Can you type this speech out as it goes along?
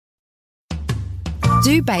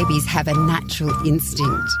Do babies have a natural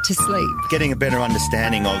instinct to sleep? Getting a better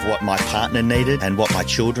understanding of what my partner needed and what my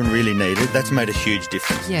children really needed, that's made a huge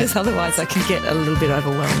difference. Yeah. Because otherwise I can get a little bit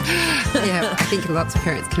overwhelmed. Yeah, I think lots of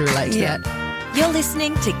parents can relate to that. You're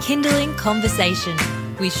listening to Kindling Conversation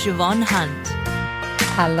with Siobhan Hunt.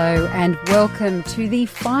 Hello and welcome to the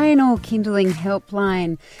final Kindling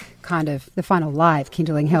Helpline, the final live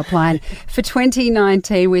Kindling Helpline for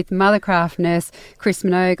 2019 with Mothercraft nurse Chris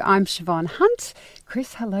Minogue. I'm Siobhan Hunt.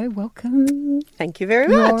 Chris, hello, welcome. Thank you very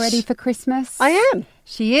much. You're ready for Christmas? I am.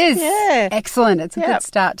 She is. Yeah. Excellent. It's a good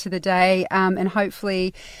start to the day, and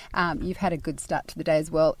hopefully you've had a good start to the day as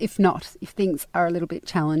well. If not, if things are a little bit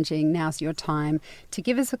challenging, now's your time to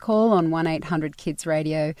give us a call on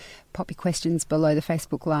 1-800-KIDS-RADIO. Pop your questions below the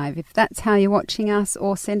Facebook Live if that's how you're watching us,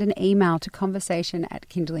 or send an email to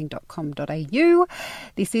conversation@kindling.com.au.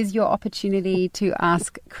 This is your opportunity to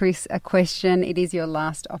ask Chris a question. It is your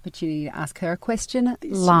last opportunity to ask her a question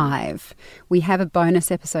live. We have a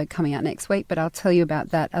bonus episode coming out next week, but I'll tell you about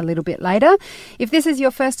that a little bit later. If this is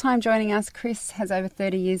your first time joining us, Chris has over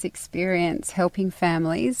 30 years experience helping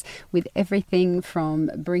families with everything from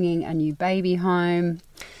bringing a new baby home,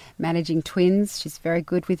 managing twins. She's very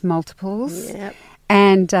good with multiples. Yep.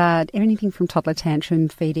 And anything from toddler tantrum,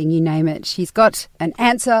 feeding, you name it. She's got an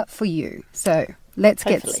answer for you. So let's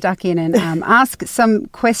get stuck in and ask some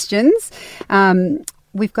questions.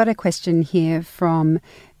 We've got a question here from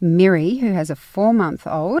Miri, who has a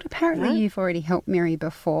 4-month-old. Apparently you've already helped Miri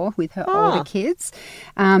before with her older kids.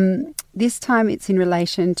 This time it's in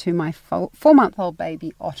relation to my 4-month-old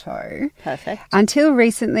baby, Otto. Perfect. Until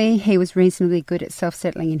recently, he was reasonably good at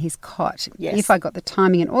self-settling in his cot. Yes. If I got the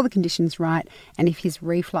timing and all the conditions right, and if his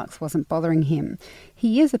reflux wasn't bothering him.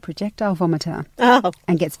 He is a projectile vomiter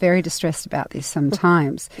and gets very distressed about this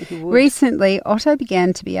sometimes. Recently, Otto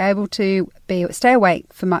began to be able to stay awake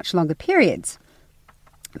for much longer periods.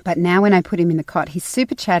 But now when I put him in the cot, he's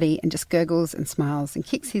super chatty and just gurgles and smiles and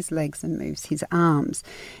kicks his legs and moves his arms.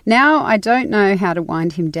 Now I don't know how to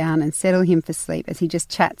wind him down and settle him for sleep, as he just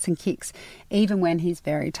chats and kicks even when he's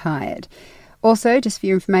very tired. Also, just for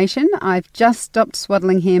your information, I've just stopped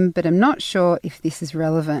swaddling him, but I'm not sure if this is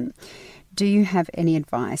relevant. Do you have any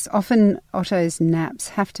advice? Often Otto's naps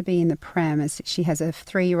have to be in the pram, as she has a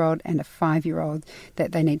 3-year-old and a 5-year-old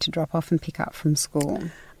that they need to drop off and pick up from school.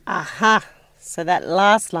 Aha. So that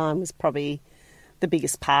last line was probably the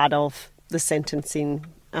biggest part of the sentencing,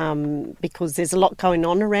 because there's a lot going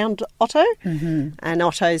on around Otto, and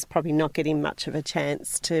Otto's probably not getting much of a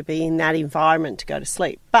chance to be in that environment to go to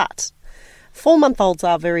sleep. But 4-month-olds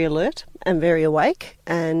are very alert and very awake,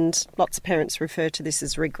 and lots of parents refer to this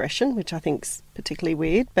as regression, which I think is particularly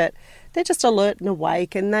weird, but they're just alert and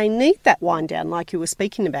awake, and they need that wind down like you were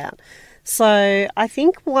speaking about. So I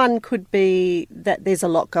think one could be that there's a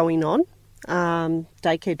lot going on.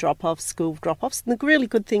 Daycare drop-offs, school drop-offs. And the really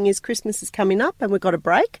good thing is Christmas is coming up and we've got a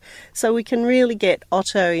break, so we can really get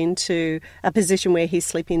Otto into a position where he's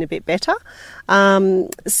sleeping a bit better.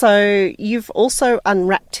 So you've also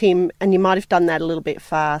unwrapped him, and you might have done that a little bit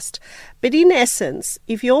fast. But in essence,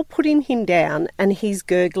 if you're putting him down and he's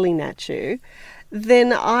gurgling at you,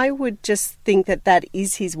 then I would just think that that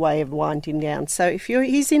is his way of winding down. So if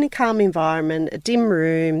he's in a calm environment, a dim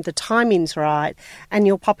room, the timing's right, and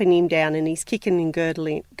you're popping him down and he's kicking and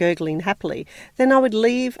gurgling happily, then I would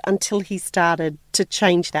leave until he started to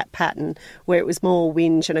change that pattern where it was more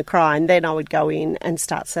whinge and a cry, and then I would go in and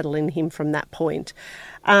start settling him from that point.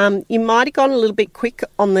 You might have gone a little bit quick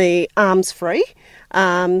on the arms free.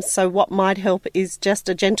 So what might help is just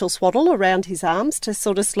a gentle swaddle around his arms to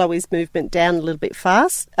sort of slow his movement down a little bit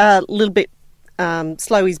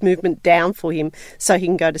slow his movement down for him so he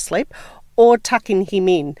can go to sleep, or tucking him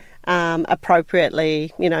in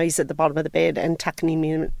appropriately. You know, he's at the bottom of the bed, and tucking him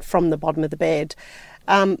in from the bottom of the bed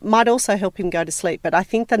might also help him go to sleep. But I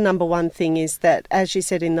think the number one thing is that, as you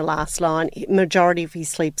said in the last line, majority of his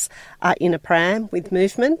sleeps are in a pram with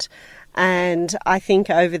movement. And I think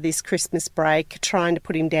over this Christmas break, trying to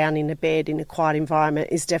put him down in a bed in a quiet environment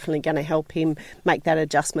is definitely going to help him make that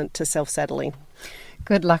adjustment to self-settling.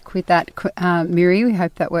 Good luck with that, Miri. We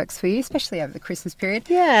hope that works for you, especially over the Christmas period.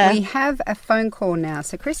 Yeah. We have a phone call now.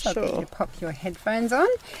 So, Chris, I'll get you to pop your headphones on.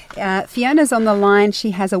 Fiona's on the line. She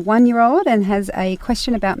has a 1-year-old and has a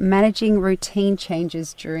question about managing routine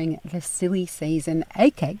changes during the silly season,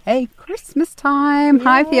 a.k.a. Christmas time. Yeah.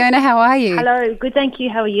 Hi, Fiona. How are you? Hello. Good, thank you.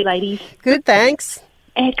 How are you, ladies? Good, thanks.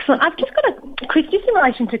 Excellent. I've just got Chris, just in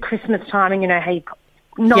relation to Christmas time and, you know, how you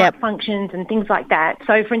night functions and things like that.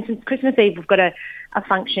 So, for instance, Christmas Eve, we've got a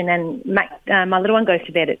function, and my little one goes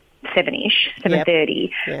to bed at 7-ish,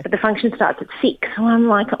 7:30, Yeah. but the function starts at 6. So I'm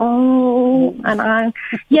like, oh, and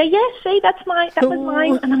see, that was mine.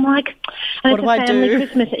 And I'm like, and What it's do a I family do?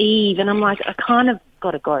 Christmas Eve, and I'm like, I kind of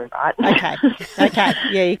got to go, right? Okay.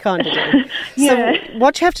 Yeah, you kind of do. Yeah. So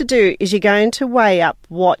what you have to do is you're going to weigh up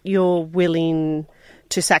what you're willing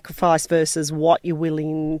to sacrifice versus what you're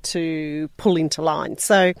willing to pull into line.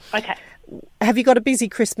 So Okay. have you got a busy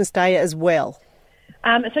Christmas day as well?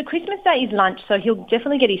 So Christmas Day is lunch, so he'll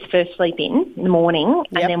definitely get his first sleep in the morning,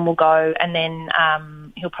 Yep. and then we'll go, and then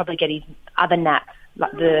he'll probably get his other nap,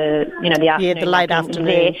 like the afternoon. the late nap in afternoon.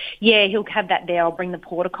 there. Yeah, he'll have that there. I'll bring the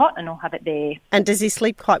porta cot, and I'll have it there. And does he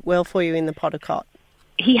sleep quite well for you in the porta cot?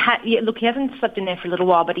 He hasn't slept in there for a little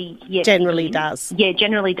while, but he Generally does. Yeah,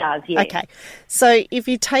 generally does. Yeah. Okay. So if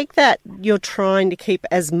you take that, you're trying to keep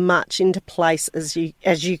as much into place as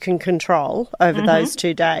you can control over those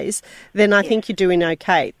 2 days, then I think you're doing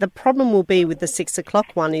okay. The problem will be with the 6 o'clock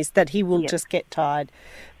one is that he will just get tired.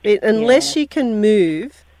 Unless you can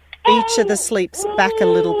move each of the sleeps back a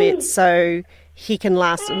little bit so he can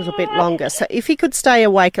last a little bit longer. So if he could stay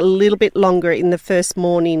awake a little bit longer in the first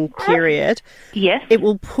morning period, Yes. it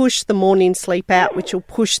will push the morning sleep out, which will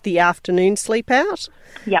push the afternoon sleep out.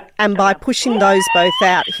 Yep. And by pushing those both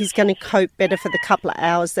out, he's going to cope better for the couple of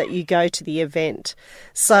hours that you go to the event.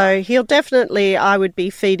 So he'll definitely, I would be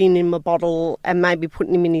feeding him a bottle and maybe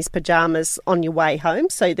putting him in his pyjamas on your way home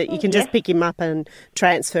so that you can just pick him up and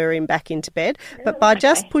transfer him back into bed. But by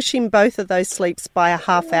just pushing both of those sleeps by a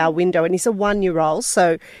half-hour window, and he's a 1-year-old,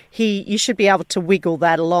 so you should be able to wiggle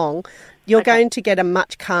that along. You're going to get a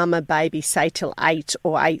much calmer baby, say, till 8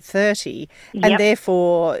 or 8:30, and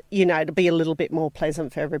therefore, it'll be a little bit more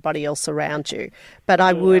pleasant for everybody else around you. But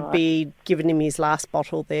I would be giving him his last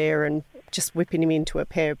bottle there and just whipping him into a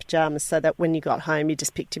pair of pyjamas so that when you got home, you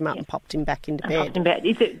just picked him up and popped him back into bed.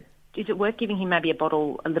 Is it worth giving him maybe a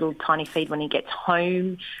little tiny feed when he gets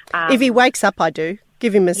home? If he wakes up, I do.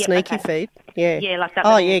 Give him a sneaky feed. Yeah. Yeah, like that.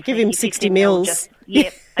 Oh, little yeah, give him 60 mils.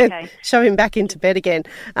 Okay. Show him back into bed again.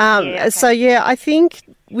 Okay. So, I think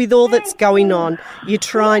with all that's going on, you're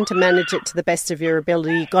trying to manage it to the best of your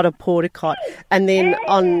ability. You've got a porta cot. And then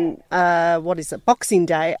on, Boxing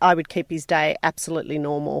Day, I would keep his day absolutely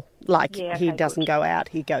normal. Like he doesn't go out,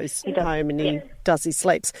 he goes home and he does his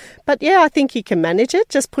sleeps. But I think he can manage it.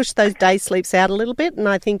 Just push those day sleeps out a little bit, and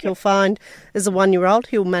I think you'll find as a 1-year-old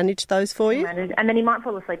he'll manage those for you. And then he might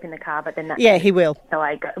fall asleep in the car, but then that's he will. So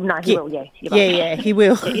he will. Yeah, he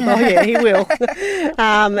will. Oh, yeah, he will.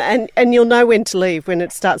 And you'll know when to leave when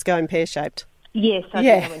it starts going pear-shaped. Yes, I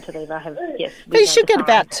know when to leave. I have. Yes, but you should get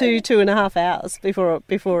about 2.5 hours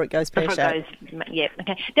before it goes pear-shaped. Yeah.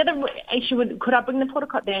 Okay. The other issue could I bring the porta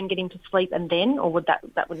cot there and get him to sleep and then, or would that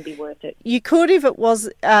wouldn't be worth it? You could if it was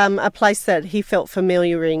a place that he felt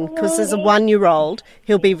familiar in, because as a 1-year-old,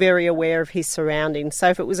 he'll be very aware of his surroundings. So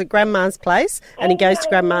if it was a grandma's place and he goes to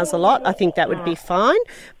grandma's a lot, I think that would be fine.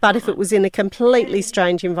 But if it was in a completely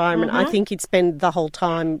strange environment, I think he'd spend the whole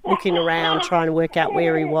time looking around trying to work out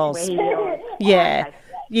where he was. Yeah,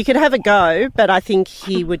 you could have a go, but I think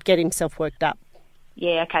he would get himself worked up.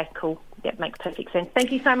 Yeah, okay, cool. That makes perfect sense.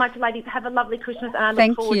 Thank you so much, ladies. Have a lovely Christmas, and I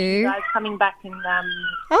look forward to you guys coming back and.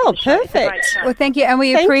 Perfect. Well, thank you, and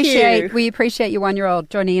we appreciate your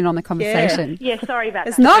 1-year-old joining in on the conversation. Yeah, sorry about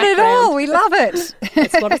that. Not at all. We love it.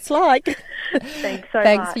 That's what it's like. Thanks so much.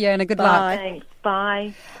 Thanks, Fiona. Good luck. Thanks.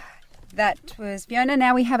 Bye. That was Fiona.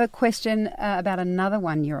 Now we have a question about another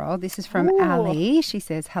 1-year-old. This is from Ali. She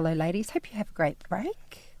says, "Hello, ladies. Hope you have a great break."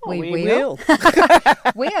 We will.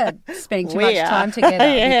 We are spending too much time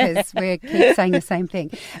together because we keep saying the same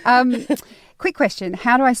thing. Quick question.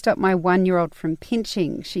 How do I stop my 1-year-old from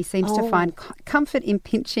pinching? She seems to find comfort in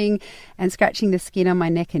pinching and scratching the skin on my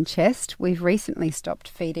neck and chest. We've recently stopped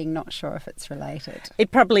feeding. Not sure if it's related.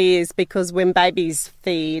 It probably is, because when babies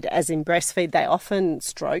feed, as in breastfeed, they often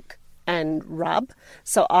stroke and rub.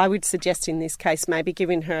 So I would suggest in this case maybe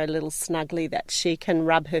giving her a little snuggly that she can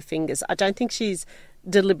rub her fingers. I don't think she's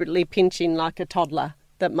deliberately pinching like a toddler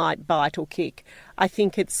that might bite or kick. I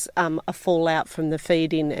think it's a fallout from the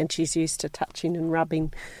feeding, and she's used to touching and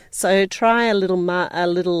rubbing. So try a little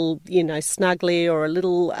snuggly, or a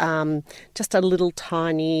little just a little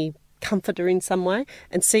tiny comforter in some way,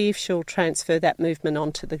 and see if she'll transfer that movement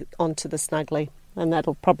onto the snuggly, and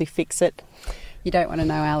that'll probably fix it. You don't want to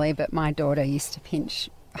know, Ali, but my daughter used to pinch.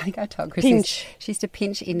 I think I told Chris she used to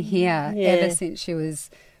pinch in here ever since she was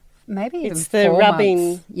maybe even It's the 4 rubbing.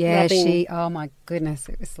 months. Yeah, rubbing. oh my goodness,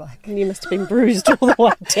 it was like... You must have been bruised all the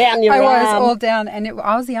way down your I was arm. all down, and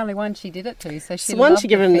I was the only one she did it to, so she So once loved you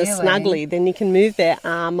give them the feeling. snuggly, then you can move their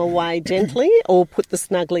arm away gently or put the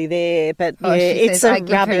snuggly there. But Oh, yeah, she it's says, a I give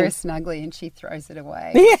rubbing. her a snuggly and she throws it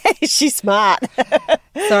away. Yeah, she's smart.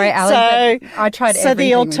 Sorry, Alan, but I tried So the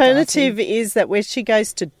everything with alternative Darcy. is that when she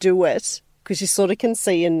goes to do it, because you sort of can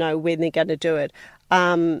see and know when they're going to do it,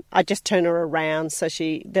 I just turn her around so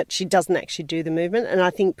she doesn't actually do the movement. And I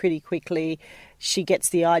think pretty quickly she gets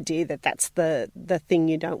the idea that that's the thing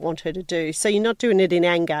you don't want her to do. So you're not doing it in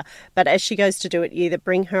anger, but as she goes to do it, you either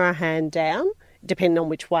bring her hand down, depending on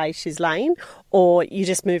which way she's laying, or you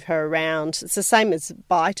just move her around. It's the same as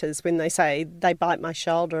biters when they say they bite my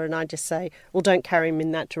shoulder and I just say, well, don't carry him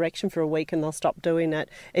in that direction for a week and they'll stop doing it.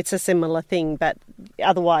 It's a similar thing, but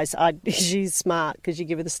otherwise she's smart because you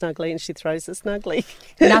give her the snuggly and she throws the snuggly.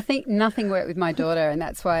 Nothing worked with my daughter, and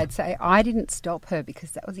that's why I'd say I didn't stop her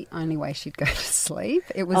because that was the only way she'd go to sleep.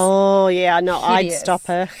 It was Oh, yeah, no, I'd hideous. stop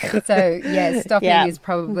her. So yeah, stopping Yeah. is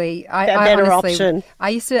probably A better honestly, option. I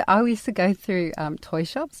used to go through toy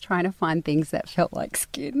shops trying to find things that felt like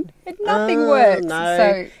skin, and nothing Oh, works. no.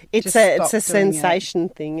 So It's just a stop doing sensation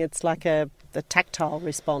thing. It's like the tactile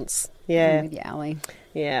response. it. Yeah, With you, Ali.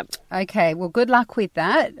 yeah. Okay, well, good luck with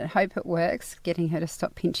that. I hope it works, getting her to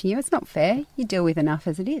stop pinching you. It's not fair. You deal with enough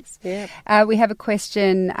as it is. Yeah. We have a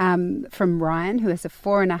question from Ryan, who has a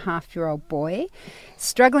 4.5-year-old boy,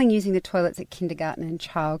 struggling using the toilets at kindergarten and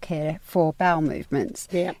childcare for bowel movements.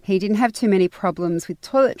 Yeah. He didn't have too many problems with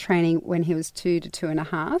toilet training when he was 2 to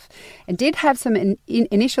 2.5, and did have some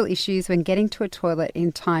initial issues when getting to a toilet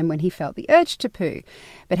in time when he felt the urge to poo,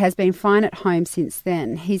 but has been fine at home since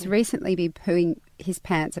then. He's recently been pooing his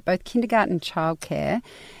pants at both kindergarten and childcare,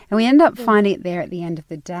 and we end up finding it there at the end of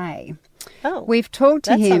the day. Oh, We've talked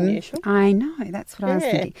to that's him. unusual. I know, that's what I was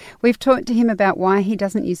Yeah. thinking. We've talked to him about why he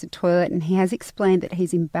doesn't use the toilet, and he has explained that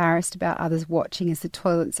he's embarrassed about others watching as the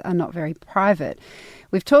toilets are not very private.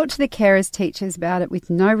 We've talked to the carers teachers about it with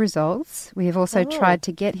no results. We have also tried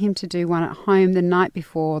to get him to do one at home the night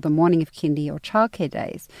before the morning of kindy or childcare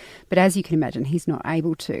days. But as you can imagine, he's not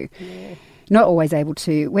able to. Not always able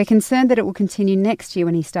to. We're concerned that it will continue next year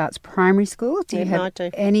when he starts primary school. Do you It have might do.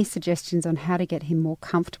 any suggestions on how to get him more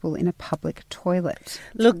comfortable in a public toilet?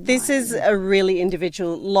 Look, this is a really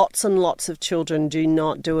individual. Lots and lots of children do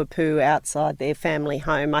not do a poo outside their family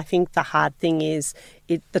home. I think the hard thing is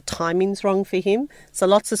the timing's wrong for him. So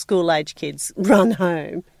lots of school-age kids run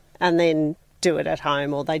home and then do it at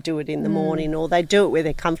home, or they do it in the morning, or they do it where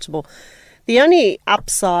they're comfortable. The only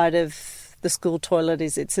upside of the school toilet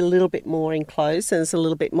is it's a little bit more enclosed and it's a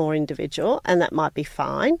little bit more individual, and that might be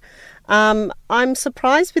fine. I'm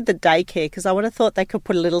surprised with the daycare because I would have thought they could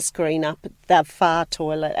put a little screen up at the far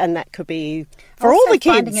toilet, and that could be for all Also the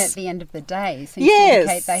kids. finding it at the end of the day seems to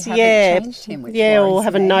indicate they haven't changed him, which or worries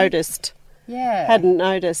haven't me. noticed. Yeah. Hadn't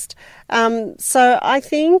noticed. So I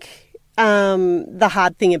think the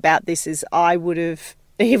hard thing about this is I would have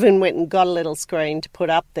even went and got a little screen to put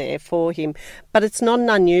up there for him. But it's not an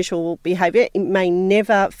unusual behaviour. It may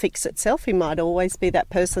never fix itself. He might always be that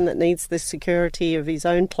person that needs the security of his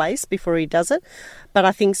own place before he does it. But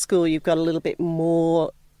I think school, you've got a little bit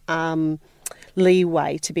more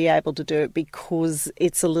leeway to be able to do it because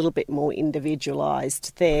it's a little bit more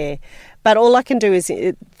individualised there. But all I can do is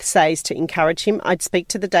say is to encourage him. I'd speak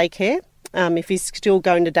to the daycare. If he's still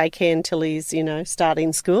going to daycare until he's,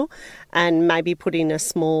 starting school, and maybe put in a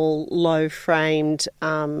small, low-framed,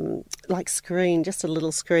 screen, just a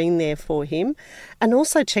little screen there for him, and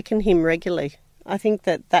also checking him regularly. I think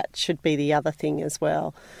that should be the other thing as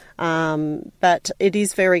well. But it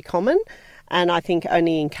is very common, and I think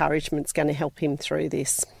only encouragement's going to help him through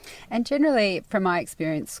this. And generally, from my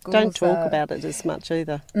experience, schools Don't talk are, about it as much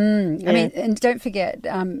either. I mean, and don't forget,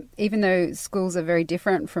 even though schools are very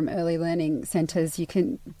different from early learning centres,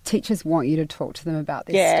 teachers want you to talk to them about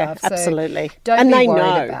this stuff. So absolutely. Don't And be they worried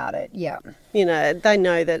know. about it. Yeah. They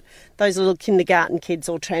know that those little kindergarten kids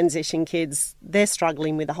or transition kids, they're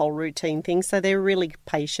struggling with the whole routine thing, so they're really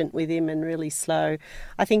patient with him and really slow.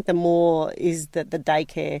 I think the more is that the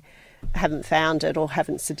daycare haven't found it or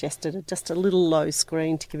haven't suggested it, just a little low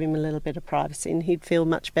screen to give him a little bit of privacy, and he'd feel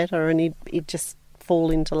much better and he'd just fall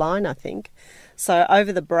into line, I think. So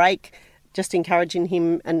over the break, just encouraging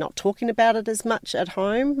him and not talking about it as much at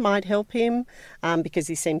home might help him because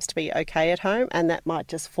he seems to be okay at home, and that might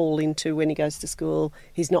just fall into when he goes to school,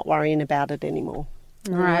 he's not worrying about it anymore.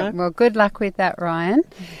 All right. Well, good luck with that, Ryan.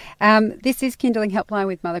 This is Kindling Helpline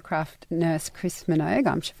with Mothercraft nurse Chris Minogue.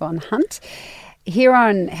 I'm Siobhan Hunt. Here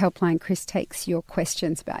on Helpline, Chris takes your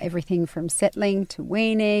questions about everything from settling to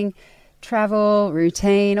weaning travel,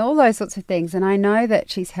 routine, all those sorts of things. And I know that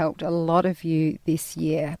she's helped a lot of you this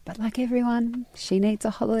year. But like everyone, she needs a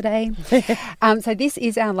holiday. So this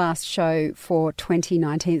is our last show for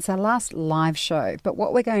 2019. It's our last live show. But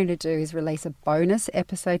what we're going to do is release a bonus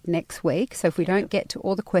episode next week. So if we don't get to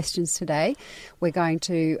all the questions today, we're going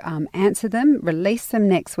to answer them, release them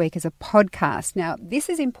next week as a podcast. Now, this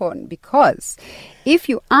is important because if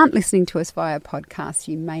you aren't listening to us via podcast,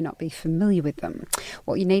 you may not be familiar with them.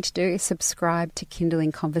 What you need to do is subscribe to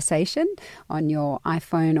Kindling Conversation on your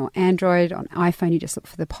iPhone or Android. On iPhone, you just look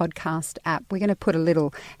for the podcast app. We're going to put a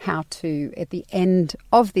little how-to at the end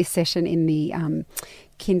of this session in the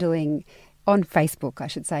Kindling on Facebook, I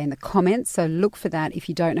should say, in the comments. So look for that. If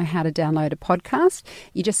you don't know how to download a podcast,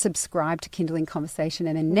 you just subscribe to Kindling Conversation,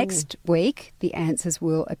 and then next week the answers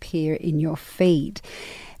will appear in your feed.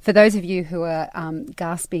 For those of you who are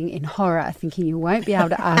gasping in horror, thinking you won't be able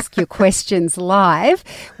to ask your questions live,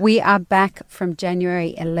 we are back from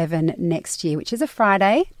January 11 next year, which is a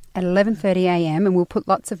Friday at 11:30am, and we'll put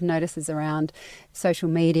lots of notices around social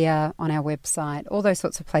media, on our website, all those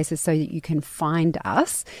sorts of places so that you can find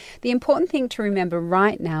us. The important thing to remember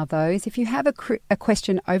right now, though, is if you have a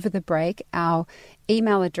question over the break, our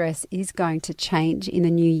email address is going to change in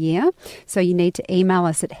the new year. So you need to email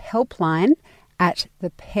us at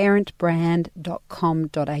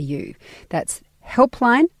helpline@theparentbrand.com.au. That's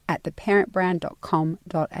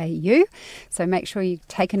helpline@theparentbrand.com.au. So make sure you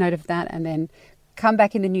take a note of that, and then come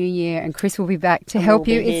back in the new year, and Chris will be back to help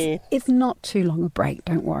you. It's not too long a break,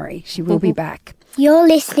 don't worry. She will be back. You're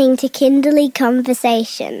listening to Kindling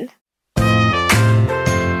Conversation.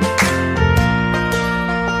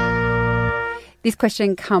 This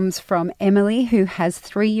question comes from Emily, who has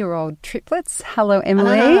 3-year-old triplets. Hello,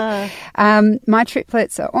 Emily. My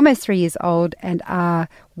triplets are almost 3 years old and are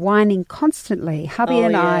whining constantly. Hubby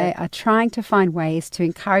and I are trying to find ways to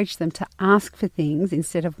encourage them to ask for things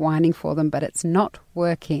instead of whining for them, but it's not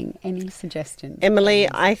working. Any suggestions? Emily,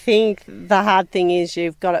 I think the hard thing is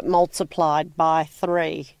you've got it multiplied by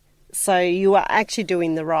 3. So you are actually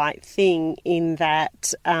doing the right thing in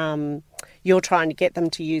that you're trying to get them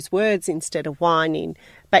to use words instead of whining,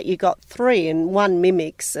 but you got 3 and one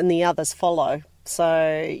mimics and the others follow.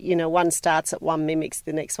 So, one starts at one mimics,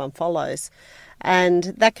 the next one follows. And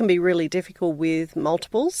that can be really difficult with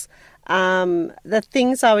multiples. The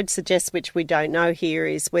things I would suggest, which we don't know here,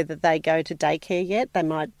 is whether they go to daycare yet. They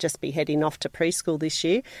might just be heading off to preschool this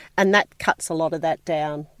year, and that cuts a lot of that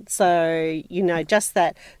down. So, just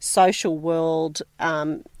that social world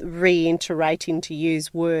reiterating to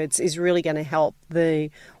use words is really going to help the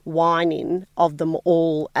whining of them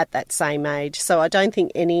all at that same age. So I don't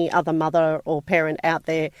think any other mother or parent out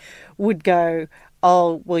there would go,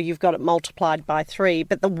 oh, well, you've got it multiplied by 3,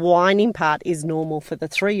 but the whining part is normal for the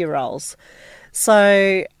 3-year-olds.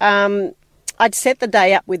 So I'd set the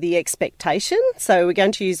day up with the expectation. So we're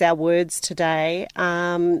going to use our words today.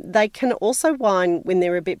 They can also whine when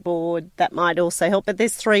they're a bit bored. That might also help, but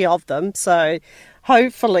there's 3 of them. So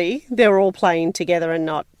hopefully they're all playing together and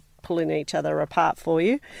not pulling each other apart for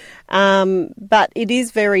you. But it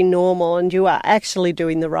is very normal, and you are actually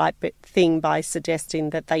doing the right thing by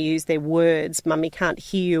suggesting that they use their words. Mummy can't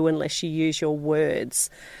hear you unless you use your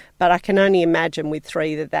words. But I can only imagine with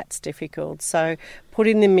 3 that that's difficult. So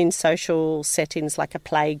putting them in social settings like a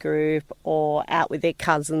play group or out with their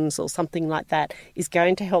cousins or something like that is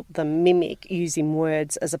going to help them mimic using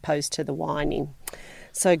words as opposed to the whining.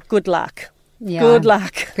 So good luck. Yeah. Good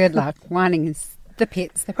luck. Good luck. Whining is the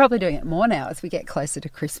pits. They're probably doing it more now as we get closer to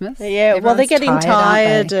Christmas. Yeah, Everyone's well, they're getting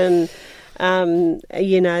tired and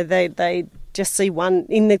they just see one.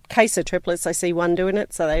 In the case of triplets, they see one doing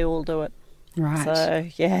it, so they all do it. Right. So,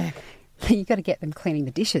 yeah. You got to get them cleaning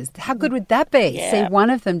the dishes. How good would that be? Yeah. See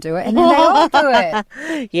one of them do it and then they all do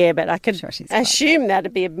it. Yeah, but I could assume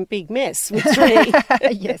that'd be a big mess with 3.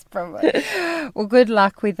 Yes, probably. Well, good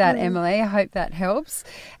luck with that, Emily. I hope that helps.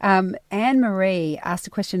 Anne-Marie asked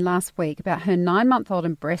a question last week about her 9-month-old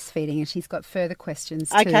and breastfeeding, and she's got further questions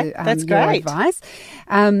to that's your great. advice.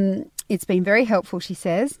 It's been very helpful, she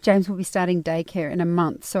says. James will be starting daycare in a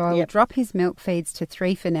month, so I will drop his milk feeds to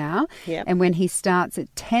 3 for now. Yep. And when he starts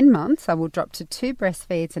at 10 months, I will drop to 2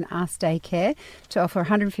 breastfeeds and ask daycare to offer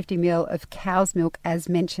 150 ml of cow's milk as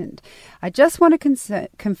mentioned. I just want to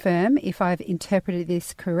confirm if I've interpreted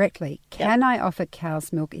this correctly. Can I offer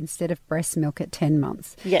cow's milk instead of breast milk at 10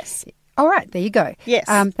 months? Yes. All right, there you go. Yes.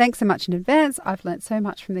 Thanks so much in advance. I've learnt so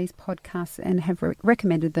much from these podcasts and have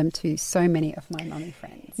recommended them to so many of my mummy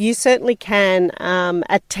friends. You certainly can.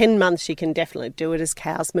 At 10 months, you can definitely do it as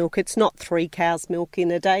cow's milk. It's not 3 cow's milk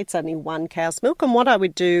in a day. It's only 1 cow's milk. And what I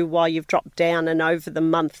would do while you've dropped down and over the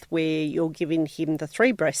month where you're giving him the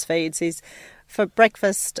 3 breastfeeds is for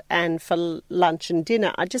breakfast and for lunch and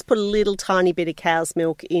dinner, I just put a little tiny bit of cow's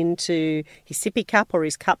milk into his sippy cup or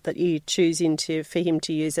his cup that you choose into for him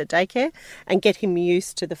to use at daycare and get him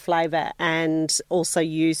used to the flavour and also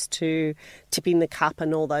used to tipping the cup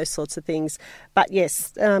and all those sorts of things. But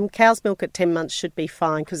yes, cow's milk at 10 months should be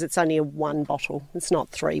fine because it's only 1 bottle. It's not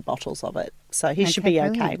 3 bottles of it. So he should be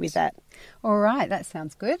okay with that. All right, that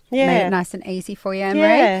sounds good. Yeah. Made it nice and easy for you,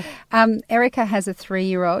 Anne-Marie. Yeah. Erica has a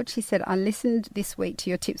 3-year-old. She said, I listened this week to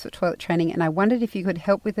your tips for toilet training and I wondered if you could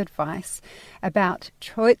help with advice about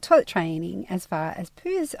toilet training as far as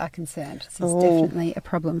poos are concerned. This is definitely a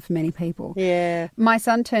problem for many people. Yeah. My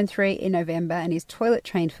son turned 3 in November and is toilet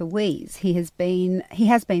trained for wheeze. He has been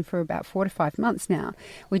for about 4 to 5 months now.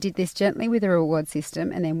 We did this gently with a reward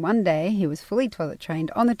system and then one day he was fully toilet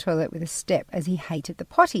trained on the toilet with a step as he hated the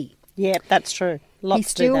potty. Yeah, that's true. Lots he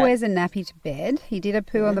still wears a nappy to bed. He did a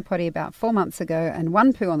poo on the potty about 4 months ago and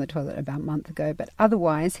 1 poo on the toilet about a month ago, but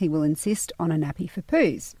otherwise he will insist on a nappy for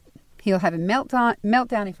poos. He'll have a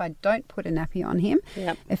meltdown if I don't put a nappy on him.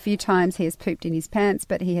 Yep. A few times he has pooped in his pants,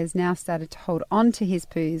 but he has now started to hold on to his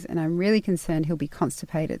poos and I'm really concerned he'll be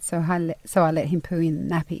constipated, so I let him poo in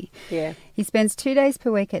the nappy. Yeah. He spends 2 days per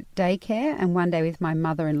week at daycare and 1 day with my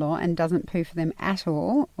mother-in-law and doesn't poo for them at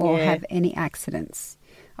all or have any accidents.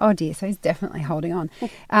 Oh dear, so he's definitely holding on.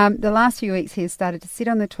 The last few weeks he has started to sit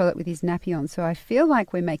on the toilet with his nappy on, so I feel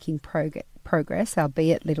like we're making progress,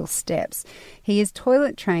 albeit little steps. He is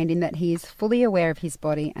toilet trained in that he is fully aware of his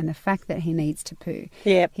body and the fact that he needs to poo.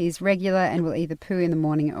 Yep. He's regular and will either poo in the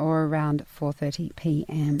morning or around 4:30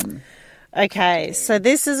 p.m. Okay, so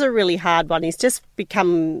this is a really hard one. He's just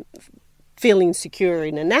become feeling secure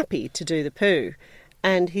in a nappy to do the poo.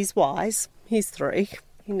 And he's wise. He's 3.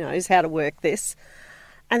 He knows how to work this.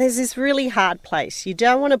 And there's this really hard place. You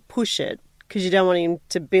don't want to push it because you don't want him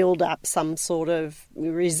to build up some sort of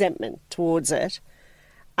resentment towards it.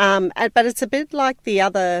 But it's a bit like the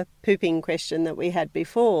other pooping question that we had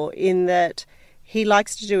before in that he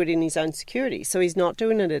likes to do it in his own security. So he's not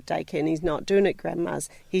doing it at daycare and he's not doing it at grandma's.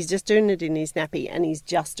 He's just doing it in his nappy and he's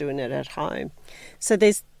just doing it at home. So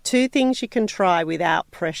there's 2 things you can try without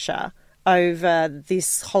pressure over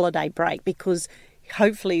this holiday break because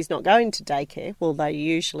hopefully he's not going to daycare. Well, they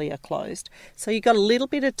usually are closed. So you've got a little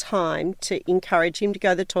bit of time to encourage him to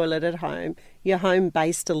go to the toilet at home. You're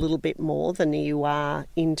home-based a little bit more than you are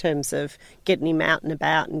in terms of getting him out and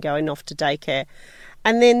about and going off to daycare.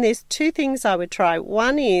 And then there's 2 things I would try.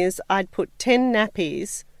 One is I'd put 10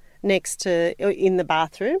 nappies next to in the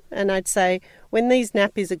bathroom and I'd say, when these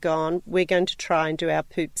nappies are gone, we're going to try and do our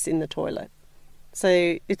poops in the toilet.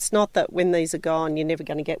 So it's not that when these are gone, you're never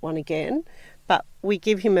going to get one again. But we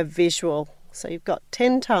give him a visual. So you've got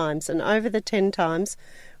 10 times, and over the 10 times,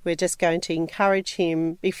 we're just going to encourage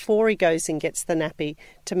him before he goes and gets the nappy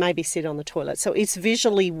to maybe sit on the toilet. So it's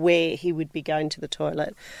visually where he would be going to the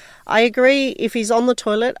toilet. I agree, if he's on the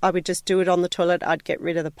toilet, I would just do it on the toilet. I'd get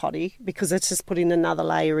rid of the potty because it's just putting another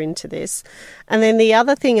layer into this. And then the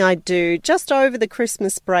other thing I do, just over the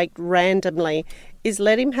Christmas break randomly, is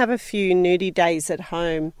let him have a few nudie days at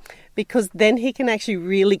home because then he can actually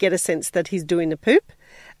really get a sense that he's doing a poop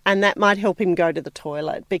and that might help him go to the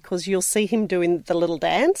toilet because you'll see him doing the little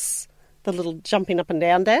dance, the little jumping up and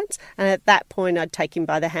down dance, and at that point I'd take him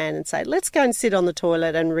by the hand and say, let's go and sit on the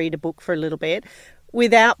toilet and read a book for a little bit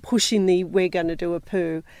without pushing the we're going to do a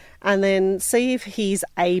poo, and then see if he's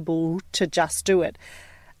able to just do it.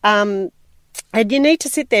 And you need to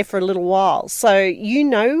sit there for a little while. So you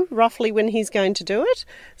know roughly when he's going to do it.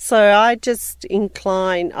 So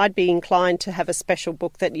I'd be inclined to have a special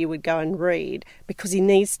book that you would go and read because he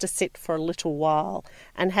needs to sit for a little while.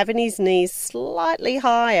 And having his knees slightly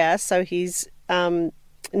higher so his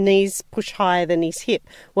knees push higher than his hip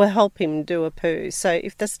will help him do a poo. So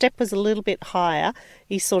if the step was a little bit higher,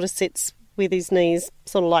 he sort of sits with his knees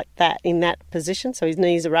sort of like that in that position. So his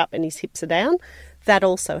knees are up and his hips are down. That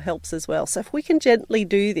also helps as well. So if we can gently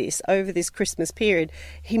do this over this Christmas period,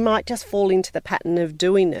 he might just fall into the pattern of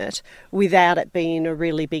doing it without it being a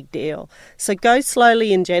really big deal. So go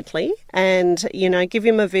slowly and gently and, give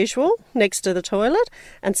him a visual next to the toilet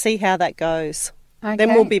and see how that goes. Okay.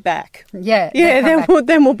 Then we'll be back. Yeah.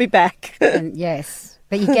 Then we'll be back. Yes.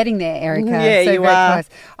 But you're getting there, Erica. Yeah, so you are. Close.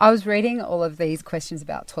 I was reading all of these questions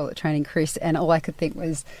about toilet training, Chris, and all I could think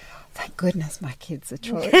was, Thank goodness my kids are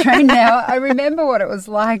toilet trained now. I remember what it was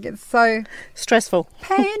like. It's so stressful,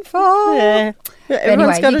 painful. Yeah,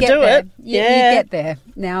 everyone's anyway, got to do it. You get there.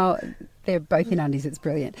 Now they're both in undies. It's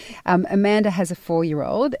brilliant. Amanda has a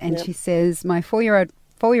 4-year-old, and she says, my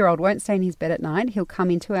 4-year-old won't stay in his bed at night. He'll come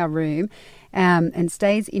into our room and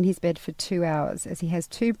stays in his bed for 2 hours. As he has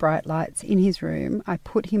 2 bright lights in his room, I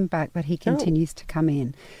put him back, but he continues to come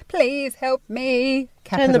in. Please help me.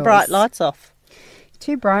 Capitals. Turn the bright lights off.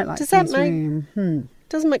 2 bright lights in his room.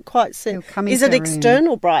 Doesn't make quite sense. Is it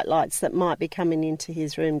external bright lights that might be coming into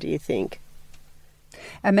his room, do you think?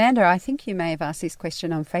 Amanda, I think you may have asked this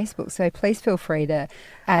question on Facebook, so please feel free to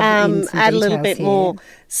add a little bit more.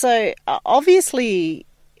 So obviously,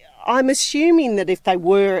 I'm assuming that if they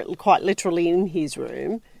were quite literally in his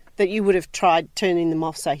room, that you would have tried turning them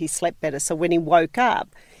off so he slept better. So when he woke up,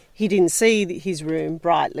 he didn't see his room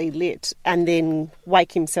brightly lit and then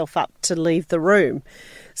wake himself up to leave the room.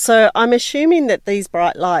 So I'm assuming that these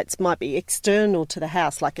bright lights might be external to the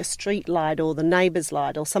house, like a street light or the neighbour's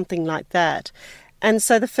light or something like that. And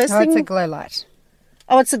so the first thing... it's a glow light.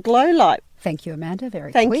 Oh, it's a glow light. Thank you, Amanda.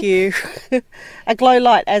 Very Thank quick. you. A glow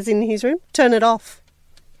light as in his room. Turn it off.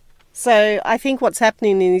 So I think what's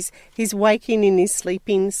happening is he's waking in his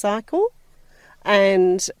sleeping cycle.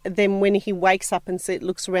 And then when he wakes up and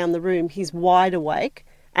looks around the room, he's wide awake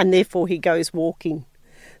and therefore he goes walking.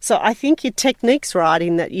 So I think your technique's right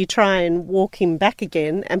in that you try and walk him back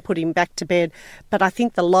again and put him back to bed. But I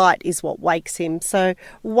think the light is what wakes him. So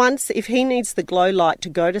if he needs the glow light to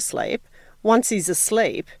go to sleep, once he's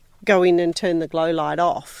asleep, go in and turn the glow light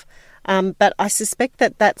off. But I suspect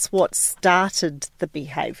that that's what started the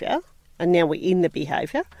behaviour. And now we're in the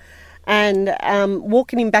behaviour. And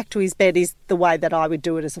walking him back to his bed is the way that I would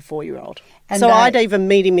do it as a 4-year-old. So I'd even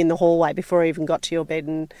meet him in the hallway before he even got to your bed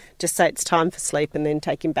and just say it's time for sleep and then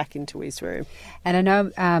take him back into his room. And I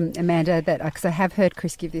know, Amanda, that because I have heard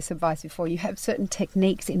Chris give this advice before, you have certain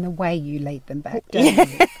techniques in the way you lead them back, don't you?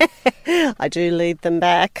 I do lead them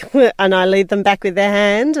back, and I lead them back with their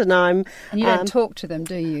hand. And you don't talk to them,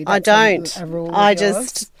 do you? That's I don't. I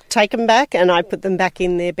just take them back and I put them back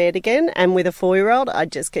in their bed again. And with a 4-year-old, I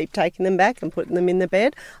just keep taking them back and putting them in the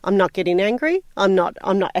bed. I'm not getting angry. I'm not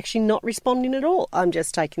actually not responding at all. I'm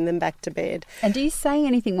just taking them back to bed. And do you say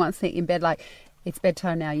anything once they're in bed, like, it's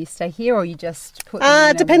bedtime now, you stay here, or you just put them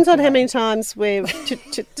in? It depends on how many times we're...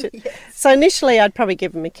 Yes. So initially I'd probably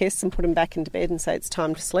give them a kiss and put them back into bed and say it's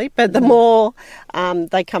time to sleep. But the more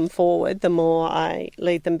they come forward, the more I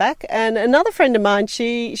lead them back. And another friend of mine,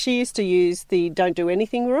 she used to use the don't do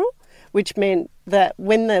anything rule, which meant that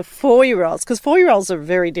when the 4-year-olds, because 4-year-olds are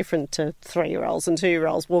very different to 3-year-olds and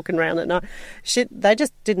 2-year-olds walking around at night, they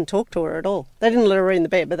just didn't talk to her at all. They didn't let her in the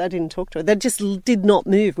bed, but they didn't talk to her. They just did not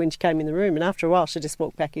move when she came in the room, and after a while she just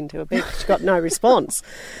walked back into her bed. She got no response.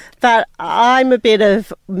 But I'm a bit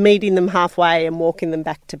of meeting them halfway and walking them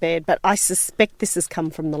back to bed, but I suspect this has come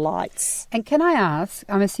from the lights. And can I ask,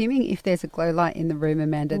 I'm assuming if there's a glow light in the room,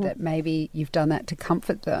 Amanda, that maybe you've done that to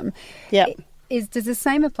comfort them. Yeah. Does the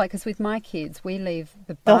same apply? Because with my kids, we leave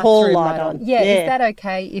the hall light on. Yeah, is that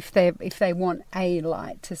okay if they want a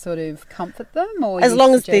light to sort of comfort them? Or as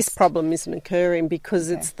long as this problem isn't occurring, because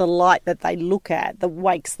it's the light that they look at that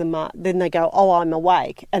wakes them up. Then they go, oh, I'm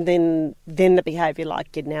awake. And then the behaviour,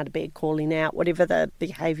 like getting out of bed, calling out, whatever the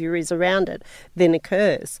behaviour is around it, then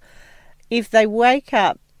occurs. If they wake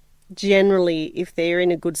up, generally, if they're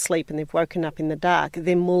in a good sleep and they've woken up in the dark,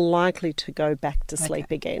 they're more likely to go back to sleep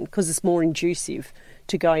again because it's more inducive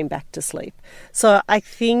to going back to sleep. So I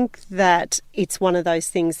think that it's one of those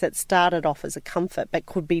things that started off as a comfort but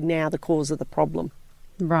could be now the cause of the problem.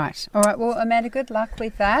 Right. All right. Well, Amanda, good luck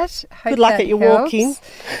with that. Good luck at your walking.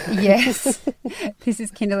 Yes. This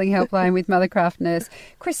is Kinderling Helpline with Mothercraft nurse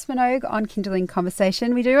Chris Minogue on Kinderling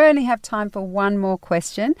Conversation. We do only have time for one more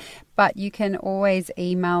question, but you can always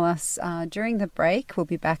email us during the break. We'll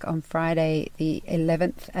be back on Friday the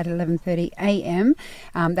 11th at 11:30 a.m.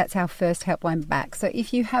 That's our first helpline back. So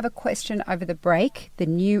if you have a question over the break, the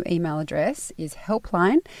new email address is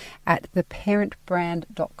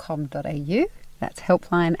helpline@theparentbrand.com.au. That's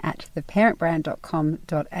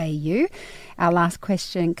helpline@theparentbrand.com.au. Our last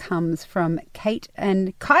question comes from Kate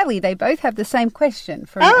and Kylie. They both have the same question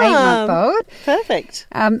for an 8-month-old. Perfect.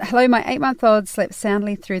 Hello, my 8-month-old slept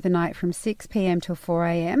soundly through the night from 6 p.m. till 4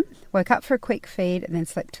 a.m. Woke up for a quick feed and then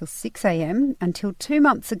slept till 6 a.m. until 2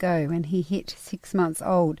 months ago when he hit 6 months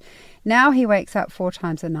old. Now he wakes up 4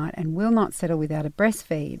 times a night and will not settle without a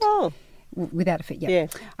breastfeed. Oh. Without a fit, Yeah.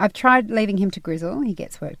 I've tried leaving him to grizzle. He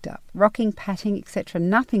gets worked up. Rocking, patting, etc.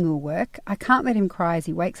 Nothing will work. I can't let him cry as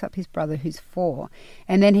he wakes up his brother who's 4.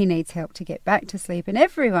 And then he needs help to get back to sleep and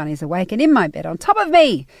everyone is awake and in my bed on top of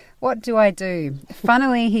me. What do I do?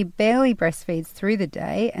 Funnily, he barely breastfeeds through the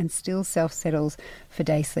day and still self-settles for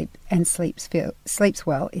day sleep and sleeps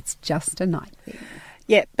well. It's just a night thing.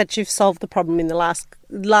 Yeah, but you've solved the problem in the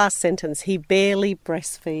last sentence. He barely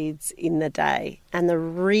breastfeeds in the day. And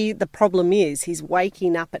the problem is he's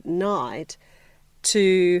waking up at night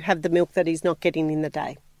to have the milk that he's not getting in the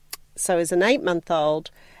day. So as an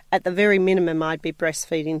 8-month-old, at the very minimum, I'd be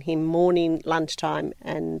breastfeeding him morning, lunchtime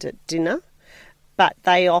and at dinner. But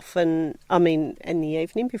they often, in the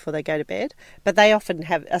evening before they go to bed, but they often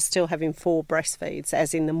are still having 4 breastfeeds,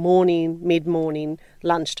 as in the morning, mid-morning,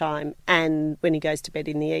 lunchtime, and when he goes to bed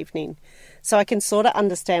in the evening. So I can sort of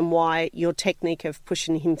understand why your technique of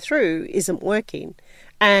pushing him through isn't working.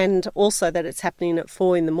 And also that it's happening at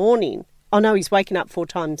 4 in the morning. Oh no, he's waking up 4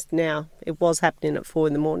 times now. It was happening at 4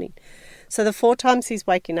 in the morning. So the 4 times he's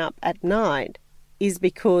waking up at night is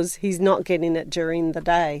because he's not getting it during the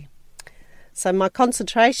day. So my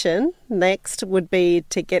concentration next would be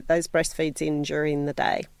to get those breastfeeds in during the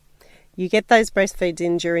day. You get those breastfeeds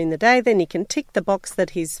in during the day, then you can tick the box that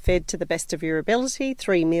he's fed to the best of your ability,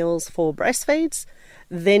 3 meals, 4 breastfeeds.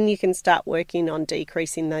 Then you can start working on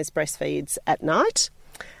decreasing those breastfeeds at night.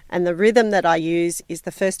 And the rhythm that I use is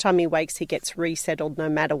the first time he wakes, he gets resettled no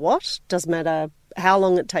matter what. Doesn't matter how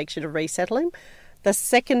long it takes you to resettle him. The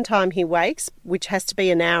second time he wakes, which has to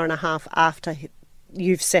be an hour and a half after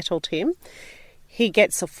you've settled him, he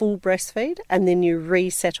gets a full breastfeed and then you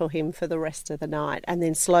resettle him for the rest of the night, and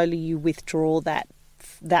then slowly you withdraw that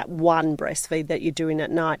one breastfeed that you're doing at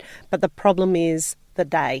night. But the problem is the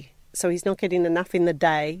day. So he's not getting enough in the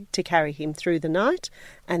day to carry him through the night,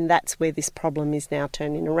 and that's where this problem is now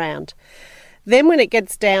turning around. Then when it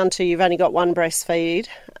gets down to you've only got 1 breastfeed,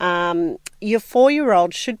 your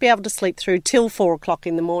 4-year-old should be able to sleep through till 4 o'clock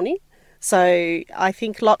in the morning. So I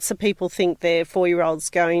think lots of people think their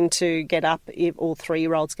 4-year-old's going to get up, or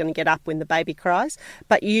 3-year-old's going to get up when the baby cries,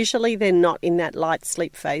 but usually they're not in that light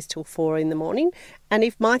sleep phase till 4 in the morning. And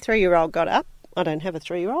if my 3-year-old got up, I don't have a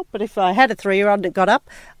 3-year-old, but if I had a 3-year-old that got up,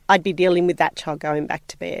 I'd be dealing with that child going back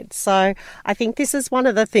to bed. So I think this is one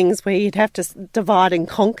of the things where you'd have to divide and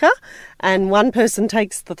conquer, and one person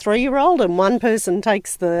takes the 3-year-old and one person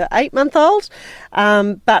takes the 8-month-old.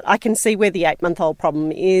 But I can see where the 8-month-old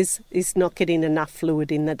problem is not getting enough fluid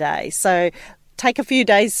in the day. So take a few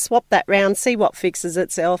days, swap that round, see what fixes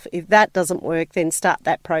itself. If that doesn't work, then start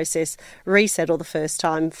that process, resettle the first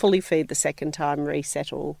time, fully feed the second time,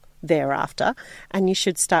 resettle thereafter, and you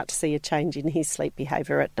should start to see a change in his sleep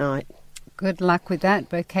behaviour at night. Good luck with that,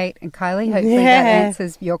 both Kate and Kylie. Hopefully that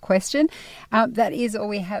answers your question. That is all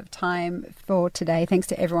we have time for today. Thanks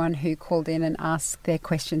to everyone who called in and asked their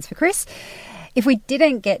questions for Chris. If we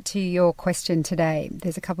didn't get to your question today,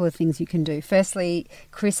 there's a couple of things you can do. Firstly,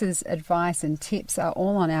 Chris's advice and tips are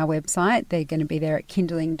all on our website. They're going to be there at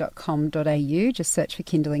kindling.com.au. Just search for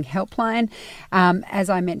Kindling Helpline. As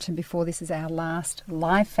I mentioned before, this is our last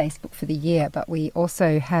live Facebook for the year, but we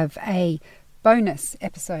also have a bonus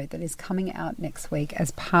episode that is coming out next week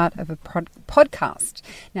as part of a podcast.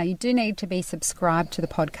 Now, you do need to be subscribed to the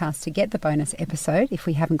podcast to get the bonus episode if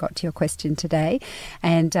we haven't got to your question today.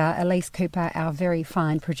 And Elise Cooper, our very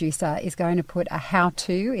fine producer, is going to put a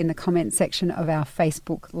how-to in the comment section of our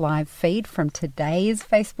Facebook Live feed from today's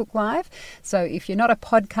Facebook Live. So if you're not a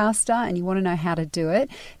podcaster and you want to know how to do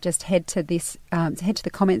it, just head to the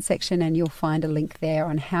comment section and you'll find a link there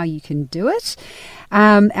on how you can do it.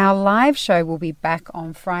 Our live show will be back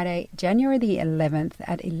on Friday, January the 11th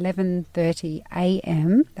at 11:30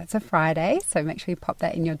 a.m. That's a Friday, so make sure you pop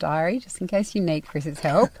that in your diary just in case you need Chris's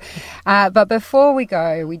help. But before we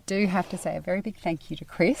go, we do have to say a very big thank you to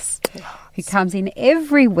Chris, who comes in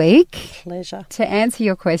every week Pleasure. to answer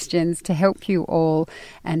your questions, to help you all,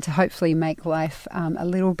 and to hopefully make life a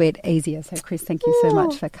little bit easier. So, Chris, thank you so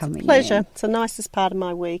much for coming Pleasure. in. It's the nicest part of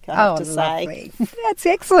my week, I have to lovely. say. That's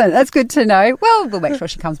excellent. That's good to know. Well, we'll make sure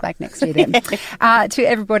she comes back next year then. To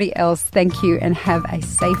everybody else, thank you and have a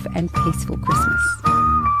safe and peaceful Christmas.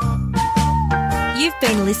 You've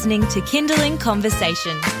been listening to Kindling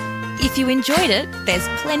Conversation. If you enjoyed it, there's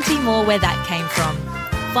plenty more where that came from.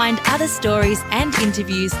 Find other stories and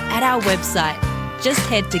interviews at our website. Just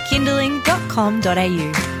head to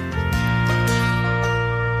kindling.com.au.